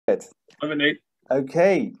Good. I'm Nate.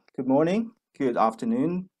 Okay, good morning, good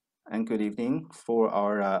afternoon, and good evening for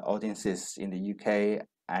our audiences in the UK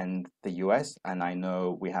and the US. And I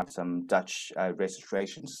know we have some Dutch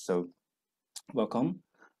registrations, so welcome.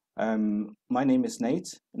 My name is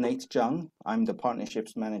Nate Jung. I'm the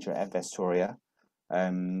Partnerships Manager at Vestoria.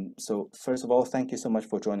 So first of all, thank you so much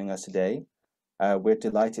for joining us today. We're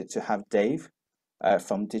delighted to have Dave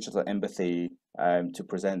from Digital Empathy to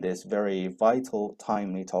present this very vital,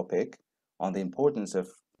 timely topic on the importance of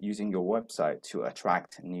using your website to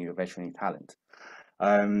attract new veterinary talent.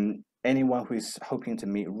 Anyone who's hoping to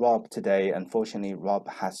meet Rob today, unfortunately, Rob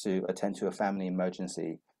has to attend to a family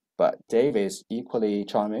emergency. But Dave is equally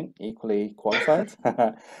charming, equally qualified.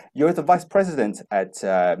 You're the vice president at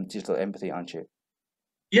Digital Empathy, aren't you?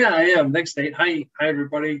 Yeah, I am. Thanks, Nate. Hi,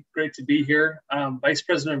 everybody. Great to be here. Vice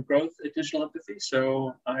President of Growth at Digital Empathy.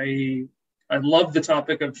 So I love the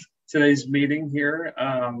topic of today's meeting here.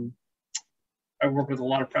 I work with a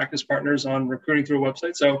lot of practice partners on recruiting through a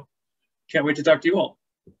website. So can't wait to talk to you all.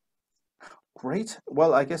 Great.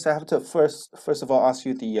 Well, I guess I have to first of all ask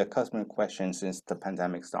you the customer question since the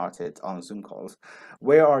pandemic started on Zoom calls.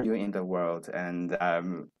 Where are you in the world, and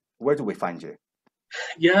where do we find you?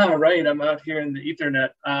 Yeah, right. I'm out here in the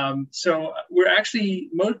Ethernet. So we're actually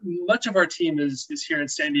much of our team is here in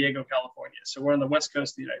San Diego, California. So we're on the west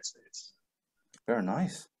coast of the United States. Very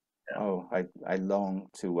nice. Yeah. Oh, I long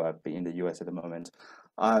to be in the US at the moment.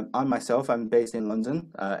 I myself, I'm based in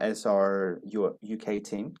London, as our UK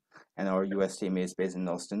team, and our US team is based in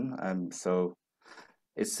Austin. So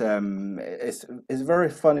it's very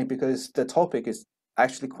funny because the topic is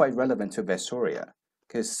actually quite relevant to Vestoria.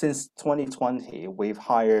 Because since 2020,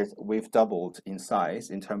 we've doubled in size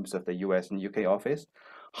in terms of the US and UK office.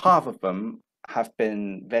 Half of them have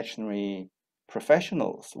been veterinary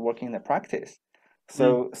professionals working in the practice. Mm.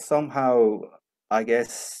 So somehow, I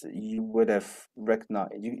guess you would have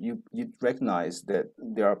recognized you'd recognize that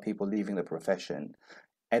there are people leaving the profession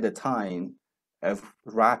at a time of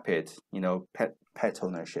rapid, pet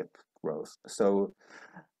ownership growth. So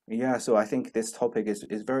yeah, so I think this topic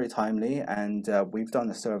is very timely, and we've done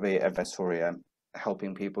a survey at Vestoria,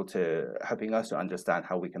 helping us to understand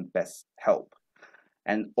how we can best help.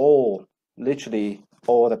 And literally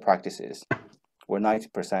all the practices, where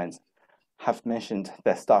 90% have mentioned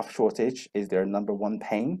that staff shortage is their number one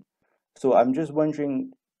pain. So I'm just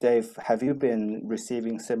wondering, Dave, have you been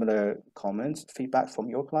receiving similar comments, feedback from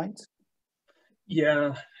your clients?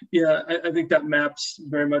 Yeah. I think that maps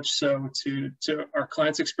very much so to our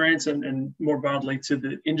clients' experience and more broadly to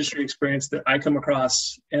the industry experience that I come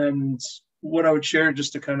across. And what I would share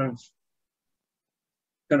just to kind of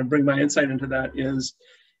bring my insight into that is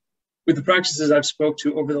with the practices I've spoke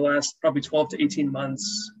to over the last probably 12 to 18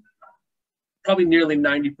 months, probably nearly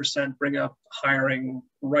 90% bring up hiring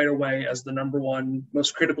right away as the number one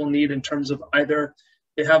most critical need in terms of either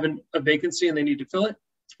they have a vacancy and they need to fill it,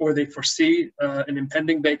 or they foresee an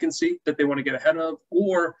impending vacancy that they want to get ahead of,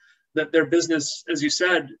 or that their business, as you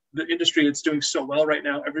said, the industry, it's doing so well right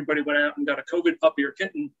now. Everybody went out and got a COVID puppy or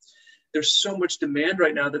kitten. There's so much demand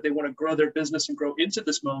right now that they want to grow their business and grow into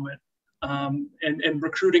this moment. And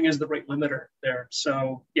recruiting is the right limiter there.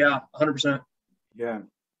 So yeah, 100%. Yeah.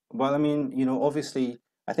 Well, I mean, obviously,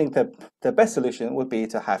 I think that the best solution would be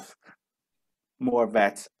to have more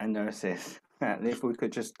vets and nurses. And if we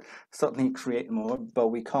could just suddenly create more, but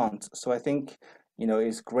we can't. So I think,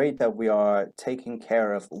 it's great that we are taking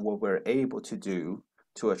care of what we're able to do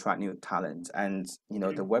to attract new talent. And,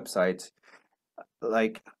 the website,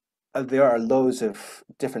 like, there are loads of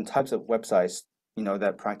different types of websites,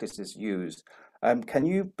 that practices use. Can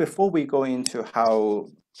you, before we go into how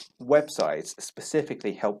websites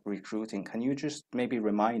specifically help recruiting, can you just maybe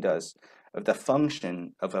remind us of the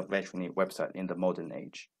function of a veterinary website in the modern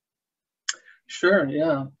age? Sure,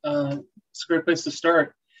 yeah. It's a great place to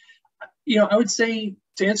start. I would say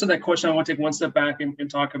to answer that question, I want to take one step back and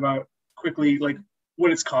talk about quickly like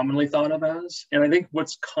what it's commonly thought of as. And I think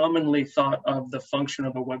what's commonly thought of the function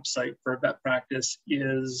of a website for a vet practice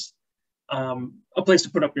is a place to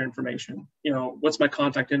put up your information. What's my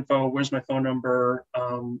contact info? Where's my phone number?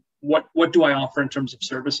 What do I offer in terms of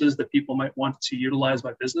services that people might want to utilize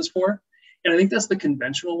my business for? And I think that's the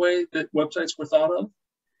conventional way that websites were thought of.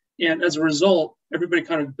 And as a result, everybody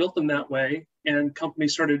kind of built them that way, and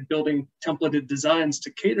companies started building templated designs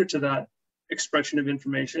to cater to that expression of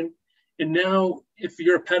information. And now, if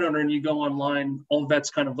you're a pet owner and you go online, all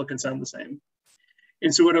vets kind of look and sound the same.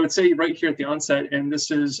 And so what I would say right here at the onset, and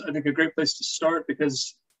this is, I think, a great place to start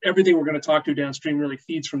because everything we're going to talk to downstream really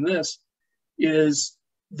feeds from this, is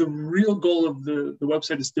the real goal of the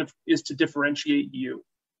website is to differentiate you.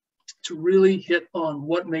 to really hit on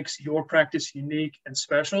what makes your practice unique and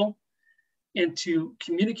special, and to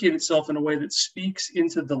communicate itself in a way that speaks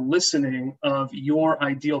into the listening of your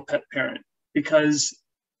ideal pet parent. Because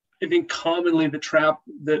I think commonly the trap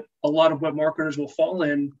that a lot of web marketers will fall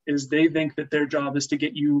in is they think that their job is to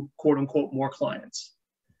get you, quote unquote, more clients.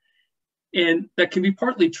 And that can be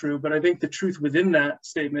partly true, but I think the truth within that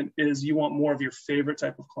statement is you want more of your favorite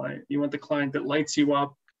type of client. You want the client that lights you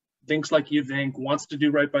up, thinks like you think, wants to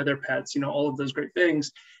do right by their pets, all of those great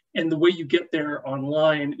things. And the way you get there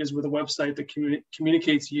online is with a website that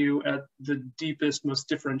communicates you at the deepest, most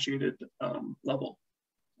differentiated level.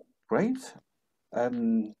 Great.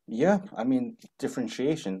 Yeah, I mean,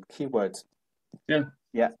 differentiation, keywords. Yeah.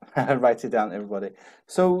 Yeah, write it down, everybody.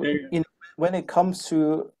 So, when it comes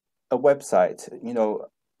to a website,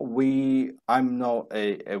 I'm not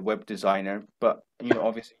a web designer, but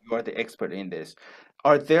obviously you are the expert in this.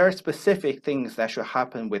 Are there specific things that should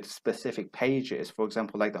happen with specific pages? For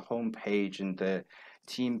example, like the home page and the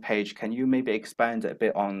team page. Can you maybe expand a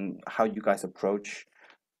bit on how you guys approach,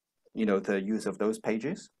 the use of those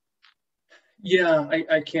pages? Yeah,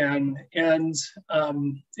 I can. And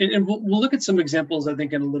we'll look at some examples, I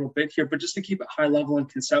think, in a little bit here, but just to keep it high level and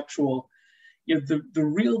conceptual, the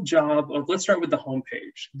real job of, let's start with the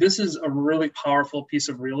homepage. This is a really powerful piece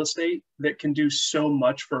of real estate that can do so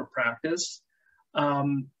much for a practice.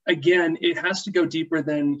 Again, it has to go deeper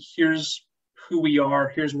than here's who we are,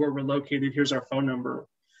 here's where we're located, here's our phone number.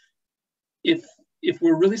 If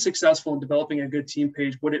we're really successful in developing a good team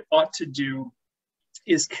page, what it ought to do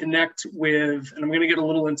is connect with, and I'm going to get a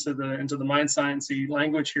little into the mind sciencey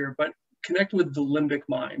language here, but connect with the limbic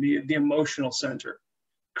mind, the emotional center.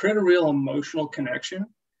 Create a real emotional connection.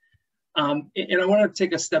 And I want to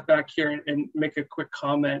take a step back here and make a quick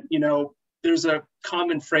comment. There's a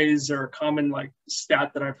common phrase or a common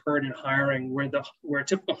stat that I've heard in hiring where a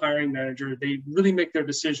typical hiring manager, they really make their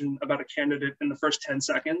decision about a candidate in the first 10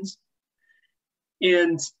 seconds.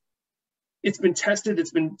 And it's been tested,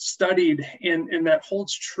 it's been studied, and that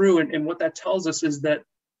holds true. And what that tells us is that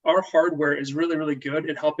our hardware is really, really good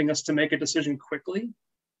at helping us to make a decision quickly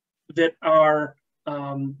that our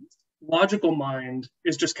logical mind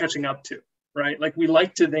is just catching up to, right? We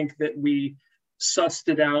like to think that we sussed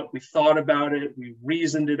it out, we thought about it, we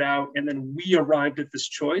reasoned it out, and then we arrived at this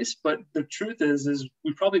choice. But the truth is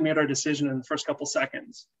we probably made our decision in the first couple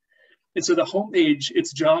seconds. And so the homepage,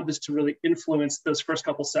 its job is to really influence those first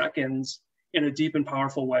couple seconds in a deep and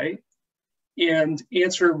powerful way and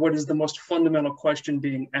answer what is the most fundamental question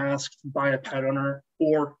being asked by a pet owner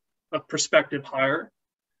or a prospective hire,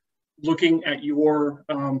 looking at your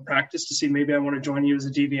practice to see, maybe I want to join you as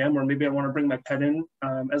a DVM, or maybe I want to bring my pet in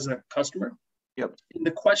as a customer. Yep. And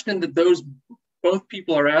the question that both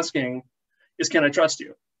people are asking is, can I trust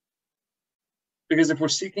you? Because if we're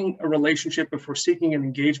seeking a relationship, if we're seeking an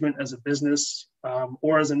engagement as a business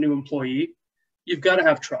or as a new employee, you've got to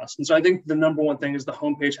have trust. And so I think the number one thing is the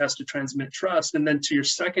homepage has to transmit trust. And then to your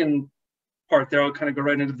second part there, I'll kind of go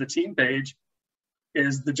right into the team page,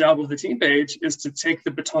 is the job of the team page is to take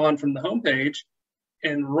the baton from the homepage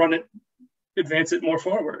and run it, advance it more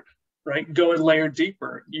forward, right? Go a layer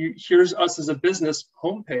deeper. Here's us as a business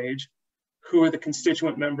homepage. Who are the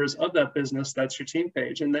constituent members of that business? That's your team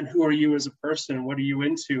page. And then who are you as a person? What are you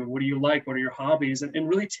into? What do you like? What are your hobbies? And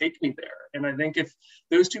really take me there. And I think if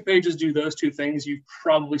those two pages do those two things, you've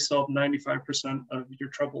probably solved 95% of your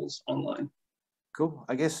troubles online. Cool.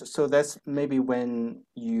 I guess so. That's maybe when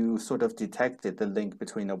you sort of detected the link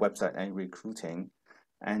between a website and recruiting.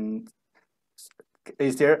 And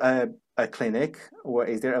is there a clinic, or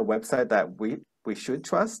is there a website that we should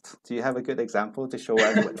trust? Do you have a good example to show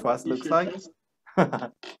us what trust looks like?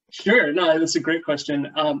 Sure. No, that's a great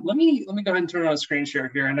question. Let me go ahead and turn on a screen share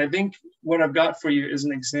here. And I think what I've got for you is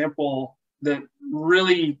an example that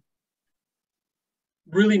really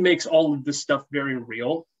makes all of this stuff very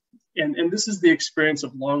real. And this is the experience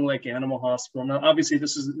of Long Lake Animal Hospital. Now, obviously,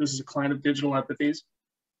 this is a client of Digital Empathies.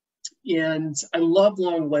 And I love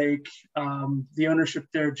Long Lake. The ownership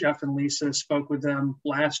there, Jeff and Lisa, spoke with them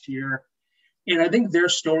last year. And I think their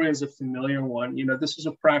story is a familiar one. This is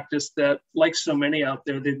a practice that, like so many out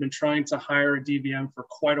there, they've been trying to hire a DVM for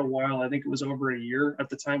quite a while. I think it was over a year at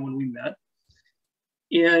the time when we met.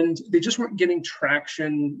 And they just weren't getting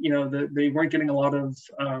traction. They weren't getting a lot of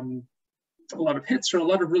hits or a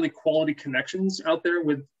lot of really quality connections out there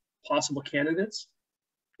with possible candidates.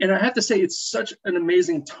 And I have to say, it's such an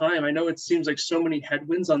amazing time. I know it seems like so many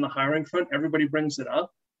headwinds on the hiring front. Everybody brings it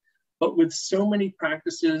up. But with so many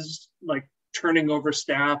practices turning over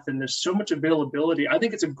staff and there's so much availability, I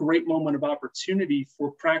think it's a great moment of opportunity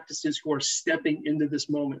for practices who are stepping into this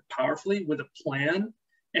moment powerfully with a plan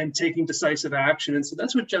and taking decisive action. And so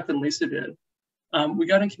that's what Jeff and Lisa did. We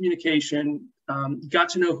got in communication, got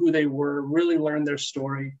to know who they were, really learned their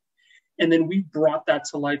story. And then we brought that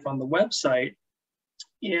to life on the website.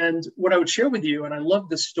 And what I would share with you, and I love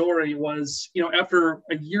this story, was, after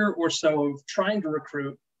a year or so of trying to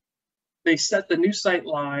recruit, they set the new site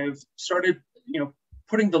live, started,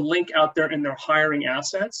 putting the link out there in their hiring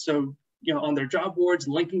assets. So, on their job boards,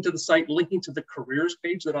 linking to the site, linking to the careers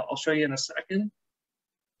page that I'll show you in a second.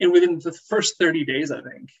 And within the first 30 days, I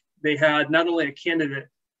think, they had not only a candidate,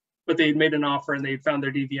 but they had made an offer and they found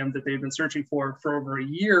their DVM that they've been searching for over a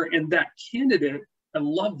year. And that candidate, I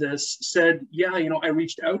love this, said, yeah, I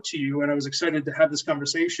reached out to you and I was excited to have this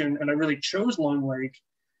conversation. And I really chose Long Lake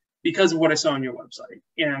because of what I saw on your website.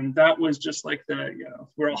 And that was just like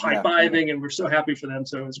we're all high-fiving and we're so happy for them.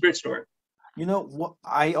 So it's a great story. What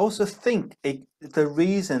I also think the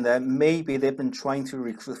reason that maybe they've been trying to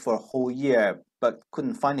recruit for a whole year but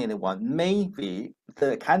couldn't find anyone, maybe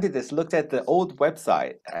the candidates looked at the old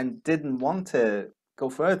website and didn't want to go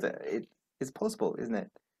further. It's possible, isn't it?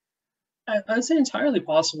 I'd say entirely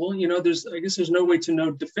possible. I guess there's no way to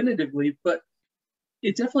know definitively, but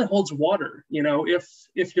it definitely holds water.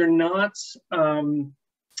 If you're not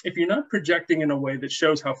projecting in a way that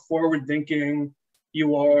shows how forward thinking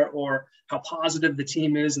you are or how positive the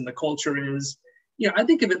team is and the culture is, I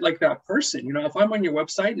think of it like that person. If I'm on your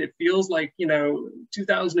website and it feels like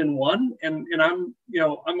 2001 and I'm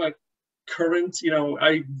I'm a current,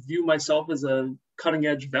 I view myself as a cutting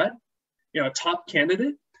edge vet, a top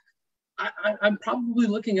candidate, I'm probably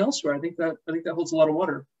looking elsewhere. I think that holds a lot of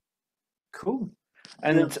water. Cool.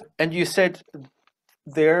 And you said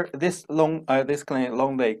this clinic,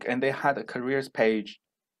 Long Lake, and they had a careers page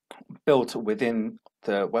built within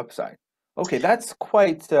the website. Okay, that's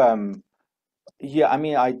quite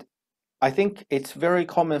I think it's very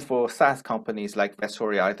common for SaaS companies like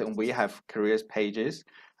Veterinary. I think we have careers pages.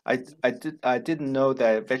 I didn't know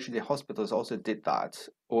that veterinary hospitals also did that.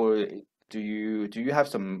 Or do you have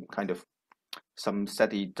some kind of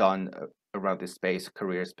study done around this space,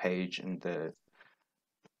 careers page and the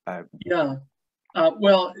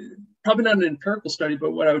well, probably not an empirical study,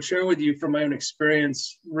 but what I would share with you from my own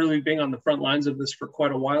experience, really being on the front lines of this for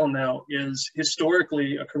quite a while now, is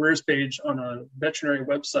historically a careers page on a veterinary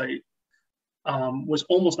website was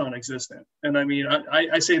almost non-existent. And I mean,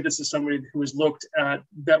 I say this as somebody who has looked at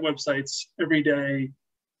vet websites every day,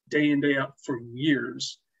 day in, day out for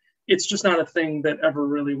years. It's just not a thing that ever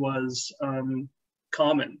really was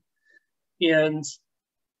common. And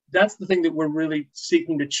that's the thing that we're really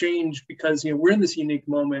seeking to change, because we're in this unique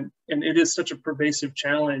moment and it is such a pervasive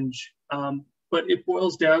challenge. But it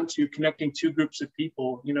boils down to connecting two groups of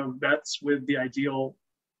people, vets with the ideal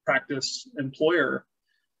practice employer.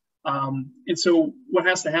 And so what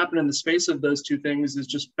has to happen in the space of those two things is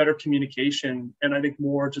just better communication. And I think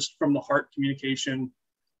more just from the heart communication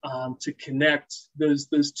to connect those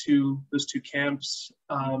two camps.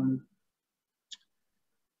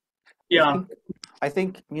 I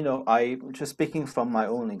think, I'm just speaking from my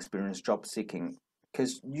own experience job seeking,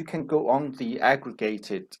 because you can go on the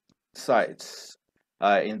aggregated sites.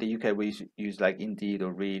 In the UK, we use like Indeed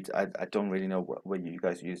or Reed. I don't really know what you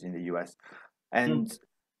guys use in the US. And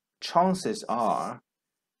chances are,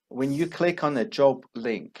 when you click on a job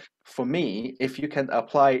link, for me, if you can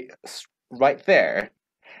apply right there,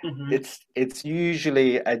 it's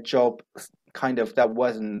usually a job kind of that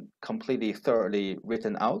wasn't completely thoroughly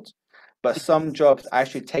written out. But some jobs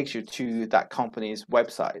actually takes you to that company's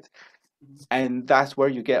website. And that's where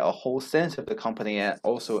you get a whole sense of the company and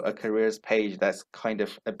also a careers page that's kind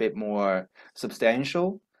of a bit more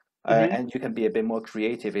substantial. And you can be a bit more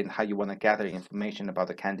creative in how you want to gather information about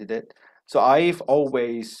the candidate. So I've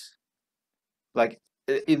always,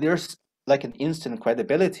 there's like an instant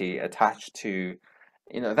credibility attached to,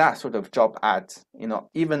 that sort of job ad,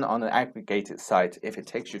 even on an aggregated site, if it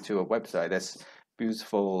takes you to a website that's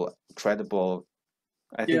beautiful, credible,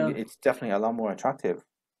 I think it's definitely a lot more attractive.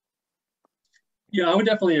 Yeah, I would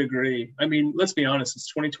definitely agree. I mean, let's be honest, it's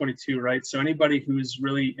 2022, right? So anybody who's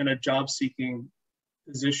really in a job seeking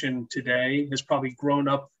position today has probably grown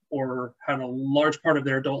up or had a large part of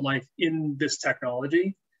their adult life in this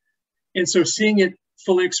technology. And so seeing it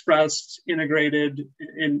fully expressed, integrated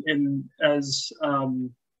in as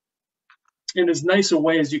nice a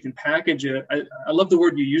way as you can package it. I love the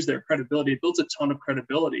word you use there, credibility. It builds a ton of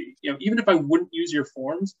credibility. Even if I wouldn't use your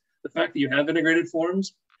forms, the fact that you have integrated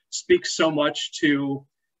forms speaks so much to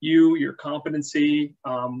you, your competency,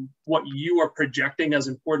 what you are projecting as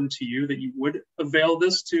important to you that you would avail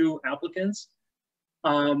this to applicants.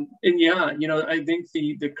 I think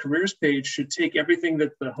the careers page should take everything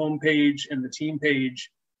that the homepage and the team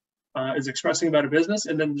page is expressing about a business,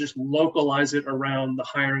 and then just localize it around the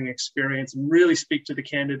hiring experience and really speak to the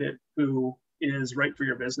candidate who is right for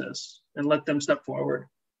your business and let them step forward.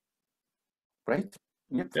 Great.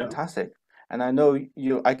 Yeah, Yeah. fantastic. And I know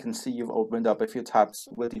I can see you've opened up a few tabs.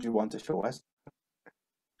 What did you want to show us?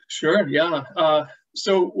 Sure. Yeah.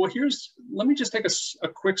 So, well, let me just take a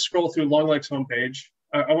quick scroll through Longleg's homepage.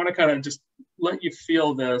 I want to kind of just let you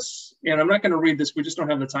feel this. And I'm not going to read this. We just don't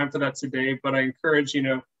have the time for that today. But I encourage,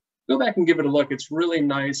 go back and give it a look. It's really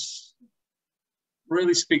nice,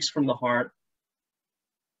 really speaks from the heart.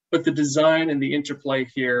 But the design and the interplay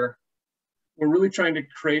here, we're really trying to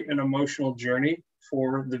create an emotional journey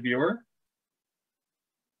for the viewer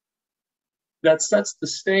that sets the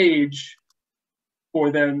stage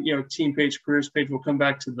for then, team page, careers page. We'll come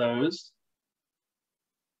back to those.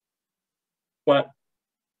 But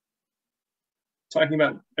talking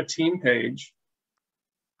about a team page,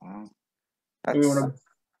 Wow. we want to.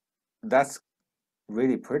 That's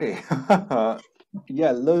really pretty.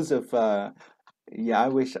 Yeah, loads of yeah, I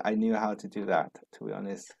wish I knew how to do that, to be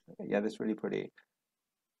honest. Yeah, that's really pretty.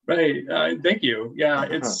 Right. Thank you. Yeah,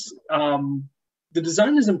 it's the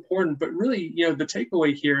design is important, but really, the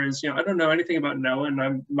takeaway here is, I don't know anything about Noah, and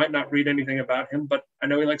I might not read anything about him, but I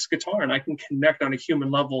know he likes guitar, and I can connect on a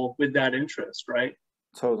human level with that interest, right?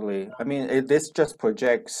 Totally. I mean, this just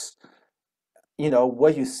projects,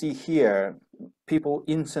 what you see here, people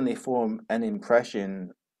instantly form an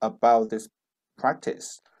impression about this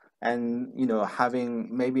practice. And,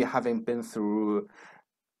 having been through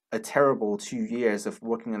a terrible 2 years of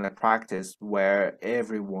working in a practice where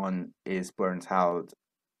everyone is burnt out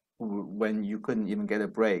when you couldn't even get a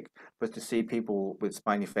break, but to see people with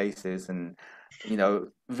smiley faces and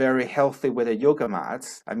very healthy with a yoga mat,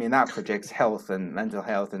 I mean that projects health and mental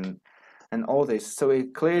health and all this. So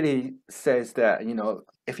it clearly says that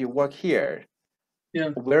if you work here, Yeah.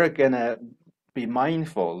 we're gonna be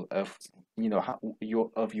mindful of how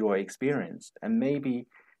your experience, and maybe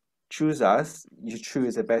choose us, you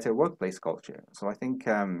choose a better workplace culture. So I think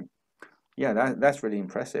yeah, that's really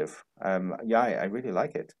impressive. Yeah, I really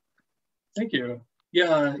like it. Thank you.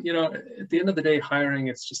 Yeah, at the end of the day, hiring,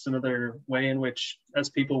 it's just another way in which, as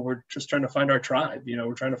people, we're just trying to find our tribe.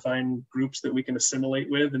 We're trying to find groups that we can assimilate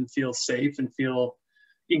with and feel safe and feel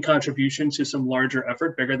in contribution to some larger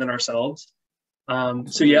effort bigger than ourselves.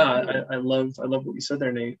 So yeah, Absolutely. I love what you said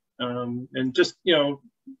there, Nate. And just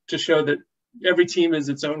to show that every team is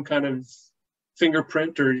its own kind of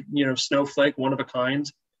fingerprint or snowflake, one of a kind.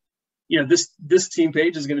 This team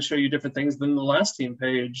page is going to show you different things than the last team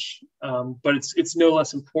page, but it's no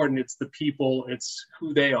less important. It's the people, it's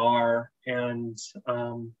who they are, and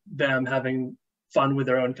them having fun with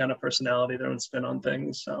their own kind of personality, their own spin on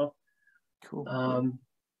things. So Cool.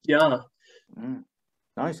 yeah. Mm,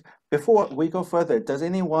 nice. Before we go further, does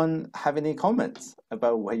anyone have any comments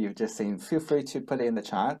about what you've just seen? Feel free to put it in the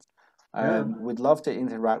chat. Yeah. We'd love to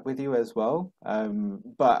interact with you as well.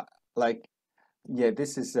 But like, yeah,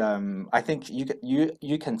 this is I think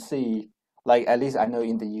you can see, like, at least I know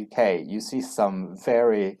in the UK, you see some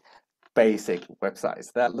very basic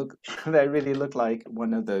websites that look that really look like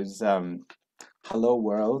one of those hello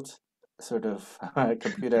world sort of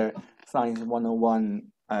computer science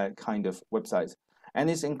 101 kind of websites. And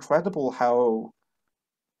it's incredible how,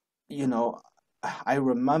 you know, I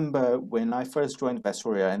remember when I first joined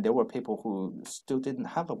Vestoria, and there were people who still didn't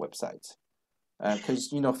have a website. Because,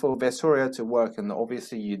 for Vestoria to work, and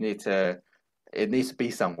obviously it needs to be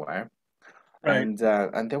somewhere. Right. And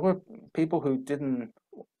there were people who didn't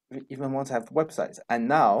even want to have websites. And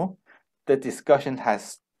now the discussion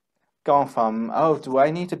has gone from, oh, do I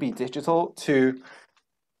need to be digital, to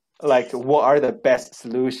like, what are the best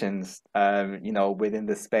solutions, within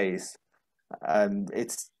the space.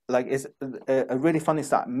 It's a really funny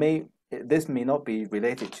start. This may not be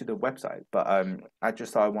related to the website, but I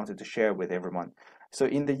just thought I wanted to share with everyone. So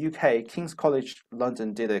in the UK, King's College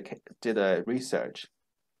London did a research.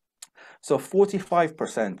 So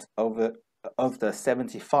 45% of the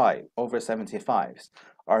 75 over 75s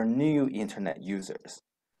are new internet users.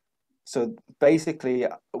 So basically,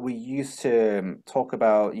 we used to talk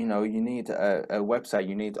about, you need a website,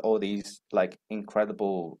 you need all these like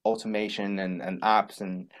incredible automation and apps.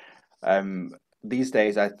 And these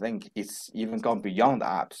days, I think it's even gone beyond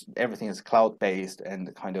apps. Everything is cloud-based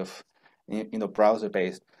and kind of,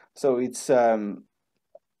 browser-based. So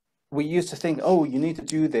we used to think, oh, you need to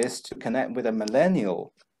do this to connect with a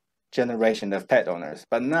millennial generation of pet owners.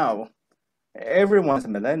 But now everyone's a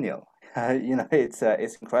millennial. It's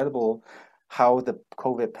incredible how the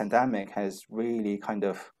COVID pandemic has really kind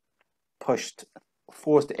of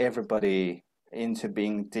forced everybody into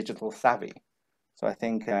being digital savvy. So I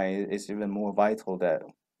think it's even more vital that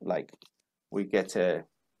like we get to,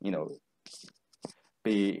 you know,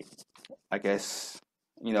 be, I guess,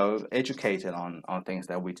 educated on things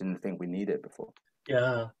that we didn't think we needed before.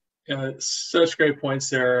 Yeah, yeah, such great points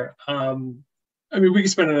there. I mean, we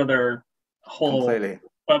could spend another whole Completely.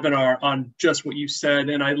 webinar on just what you said,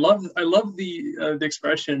 and I love the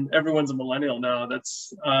expression "everyone's a millennial" now.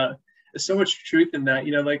 There's so much truth in that.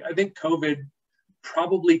 Like I think COVID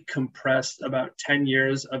probably compressed about 10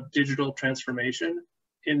 years of digital transformation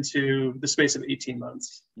into the space of 18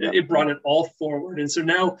 months. Yeah. It brought it all forward. And so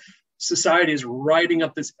now society is riding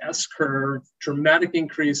up this S curve, dramatic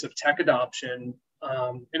increase of tech adoption,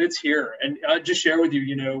 and it's here. And I'll just share with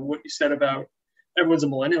you, what you said about everyone's a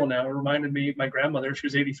millennial now. It reminded me of my grandmother. She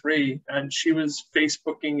was 83, and she was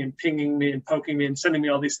Facebooking and pinging me and poking me and sending me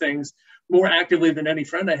all these things more actively than any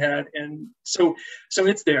friend I had. And so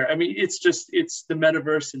it's there. I mean, it's the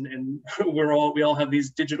metaverse, and we all have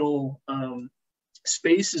these digital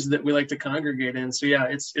spaces that we like to congregate in. So yeah,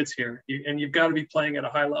 it's here, and you've got to be playing at a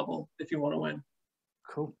high level if you want to win.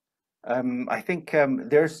 Cool. I think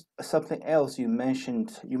there's something else you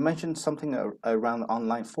mentioned. You mentioned something around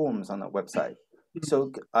online forms on the website.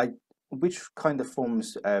 So which kind of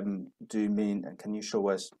forms do you mean? Can you show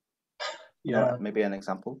us, Yeah. maybe an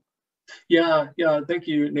example? Yeah. Thank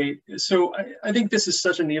you, Nate. So I think this is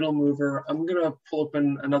such a needle mover. I'm gonna pull up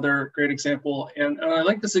another great example, and I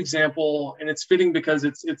like this example, and it's fitting because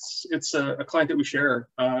it's a client that we share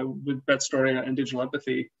with Vetstory and Digital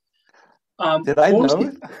Empathy. Did I Forms.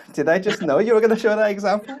 know? Did I just know you were going to show that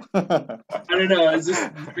example? I don't know.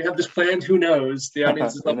 We have this planned? Who knows? The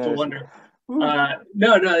audience is Who left to knows? wonder.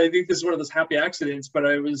 No. I think this is one of those happy accidents, but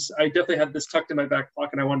I definitely had this tucked in my back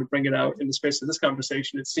pocket. I wanted to bring it out in the space of this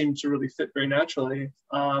conversation. It seemed to really fit very naturally.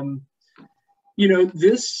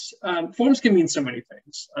 This forms can mean so many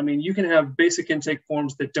things. I mean, you can have basic intake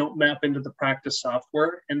forms that don't map into the practice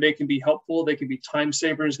software, and they can be helpful. They can be time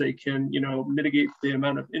savers. They can, mitigate the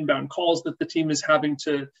amount of inbound calls that the team is having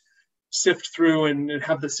to sift through and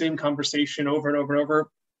have the same conversation over and over and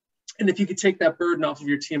over. And if you could take that burden off of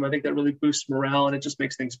your team, I think that really boosts morale and it just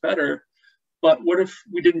makes things better. But what if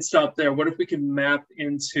we didn't stop there? What if we could map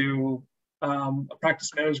into a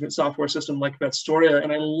practice management software system like Vetstoria?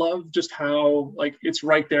 And I love just how it's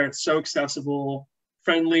right there. It's so accessible,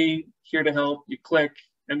 friendly, here to help. You click,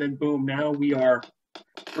 and then boom, now we're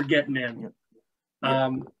getting in. Yeah.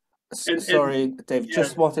 Sorry, Dave. Yeah.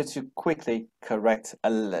 Just wanted to quickly correct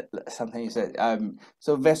something you said.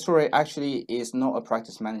 So Vetstory actually is not a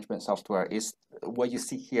practice management software. Is what you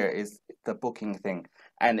see here is the booking thing,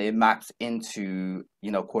 and it maps into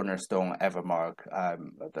Cornerstone, Evermark,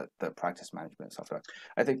 the practice management software.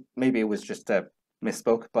 I think maybe it was just a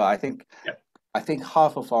misspoke, but I think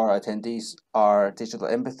half of our attendees are digital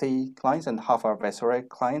empathy clients and half are Vetstory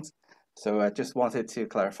clients. So I just wanted to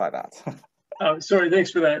clarify that. Sorry,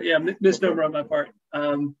 thanks for that. Yeah, misnomer on my part.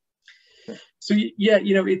 So yeah,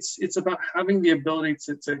 it's about having the ability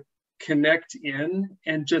to connect in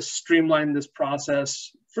and just streamline this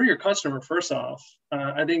process for your customer. First off,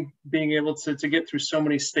 I think being able to get through so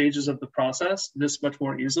many stages of the process this much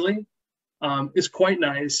more easily is quite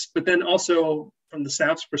nice. But then also from the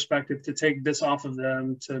staff's perspective, to take this off of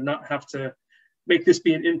them, to not have to make this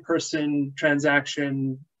be an in-person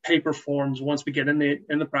transaction, paper forms once we get in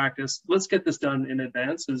the practice. Let's get this done in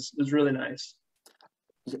advance is really nice.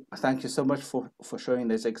 Thank you so much for showing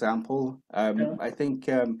this example. Yeah. I think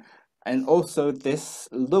and also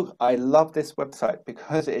I love this website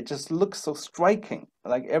because it just looks so striking.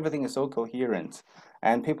 Like everything is so coherent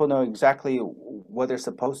and people know exactly what they're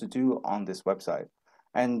supposed to do on this website.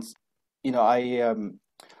 And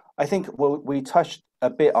I think we touched a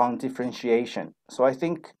bit on differentiation. So I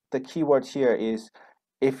think the key word here is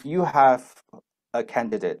if you have a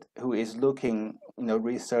candidate who is looking,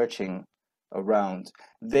 researching around,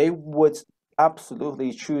 they would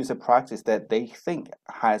absolutely choose a practice that they think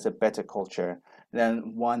has a better culture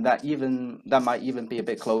than one that might even be a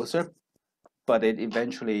bit closer, but it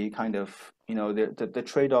eventually kind of, the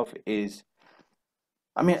trade-off is,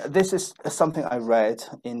 I mean, this is something I read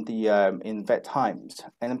in the in Vet Times,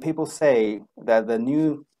 and people say that the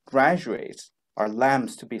new graduates are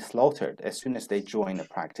lambs to be slaughtered as soon as they join a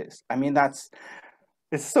practice. I mean,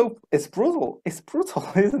 it's brutal. It's brutal,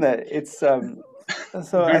 isn't it? It's so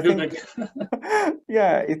Very I think vivid.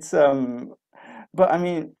 yeah, it's but I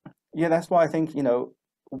mean, yeah, that's why I think,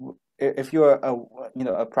 if you're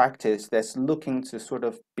a practice that's looking to sort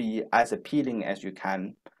of be as appealing as you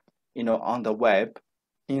can, on the web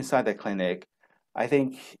inside the clinic, I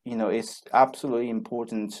think, it's absolutely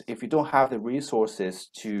important if you don't have the resources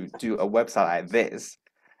to do a website like this,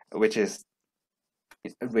 which is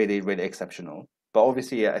is really, really exceptional. But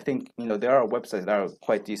obviously, I think, there are websites that are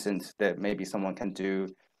quite decent that maybe someone can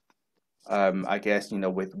do, I guess,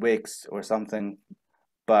 with Wix or something.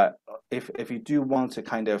 But if you do want to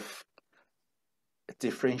kind of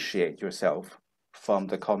differentiate yourself from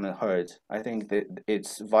the common herd, I think that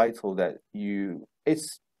it's vital that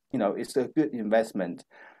it's a good investment,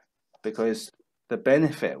 because the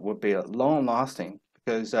benefit would be long lasting.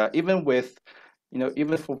 Because even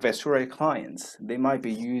for veterinary clients, they might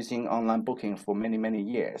be using online booking for many, many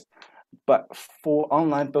years. But for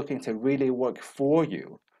online booking to really work for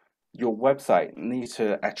you, your website needs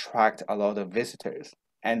to attract a lot of visitors,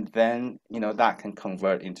 and then that can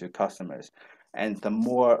convert into customers, and the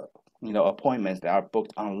more appointments that are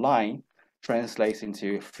booked online translates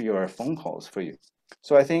into fewer phone calls for you.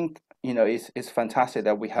 So I think it's fantastic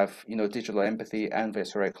that we have digital empathy and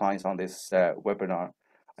visceral clients on this webinar.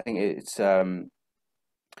 I think it's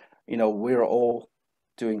we're all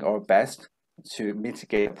doing our best to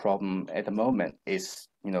mitigate a problem at the moment is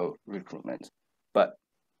recruitment, but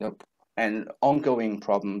and ongoing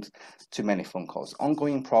problems, too many phone calls,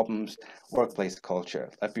 ongoing problems, workplace culture,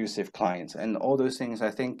 abusive clients, and all those things. I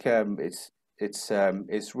think it's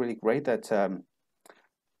really great that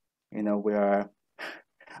we are.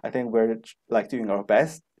 I think we're like doing our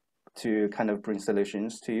best to kind of bring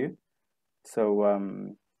solutions to you.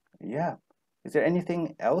 So yeah, is there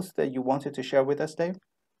anything else that you wanted to share with us, Dave?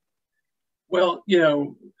 Well,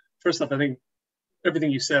 first off, I think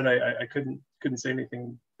everything you said, I couldn't say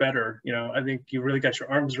anything better. I think you really got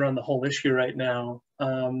your arms around the whole issue right now.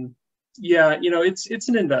 Yeah, it's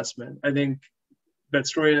an investment. I think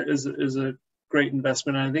Vetstoria is a great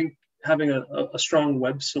investment. And I think having a strong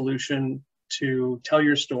web solution to tell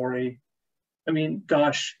your story. I mean,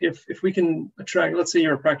 gosh, if we can attract, let's say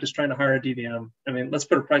you're a practice trying to hire a DVM. I mean, let's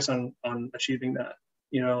put a price on achieving that.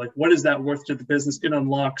 Like what is that worth to the business? It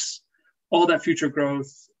unlocks all that future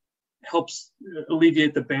growth, helps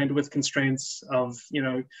alleviate the bandwidth constraints of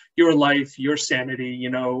your life, your sanity.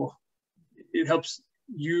 It helps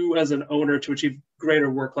you as an owner to achieve greater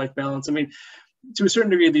work-life balance. I mean, to a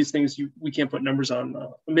certain degree, these things we can't put numbers on.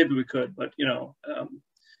 Maybe we could, but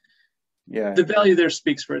Yeah. the value there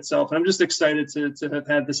speaks for itself. And I'm just excited to have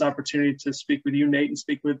had this opportunity to speak with you, Nate, and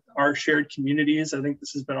speak with our shared communities. I think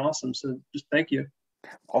this has been awesome. So just thank you.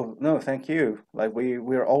 Oh no, thank you. Like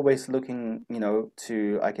we're always looking,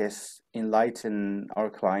 to, I guess, enlighten our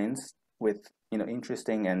clients with,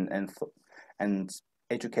 interesting and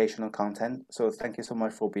educational content. So thank you so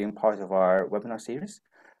much for being part of our webinar series.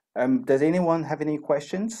 Does anyone have any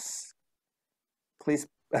questions? Please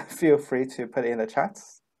feel free to put it in the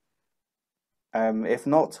chats. If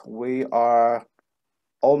not, we are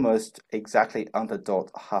almost exactly on the dot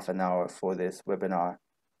half an hour for this webinar.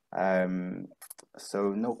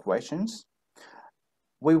 So no questions.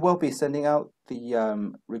 We will be sending out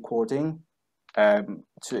the recording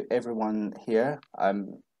to everyone here.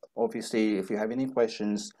 Obviously, if you have any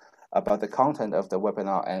questions about the content of the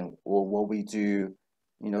webinar and or what we do,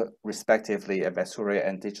 respectively at Vetstoria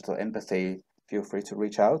and Digital Empathy, feel free to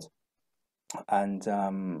reach out. And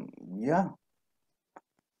yeah,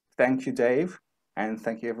 thank you, Dave, and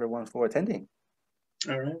thank you everyone for attending.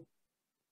 All right.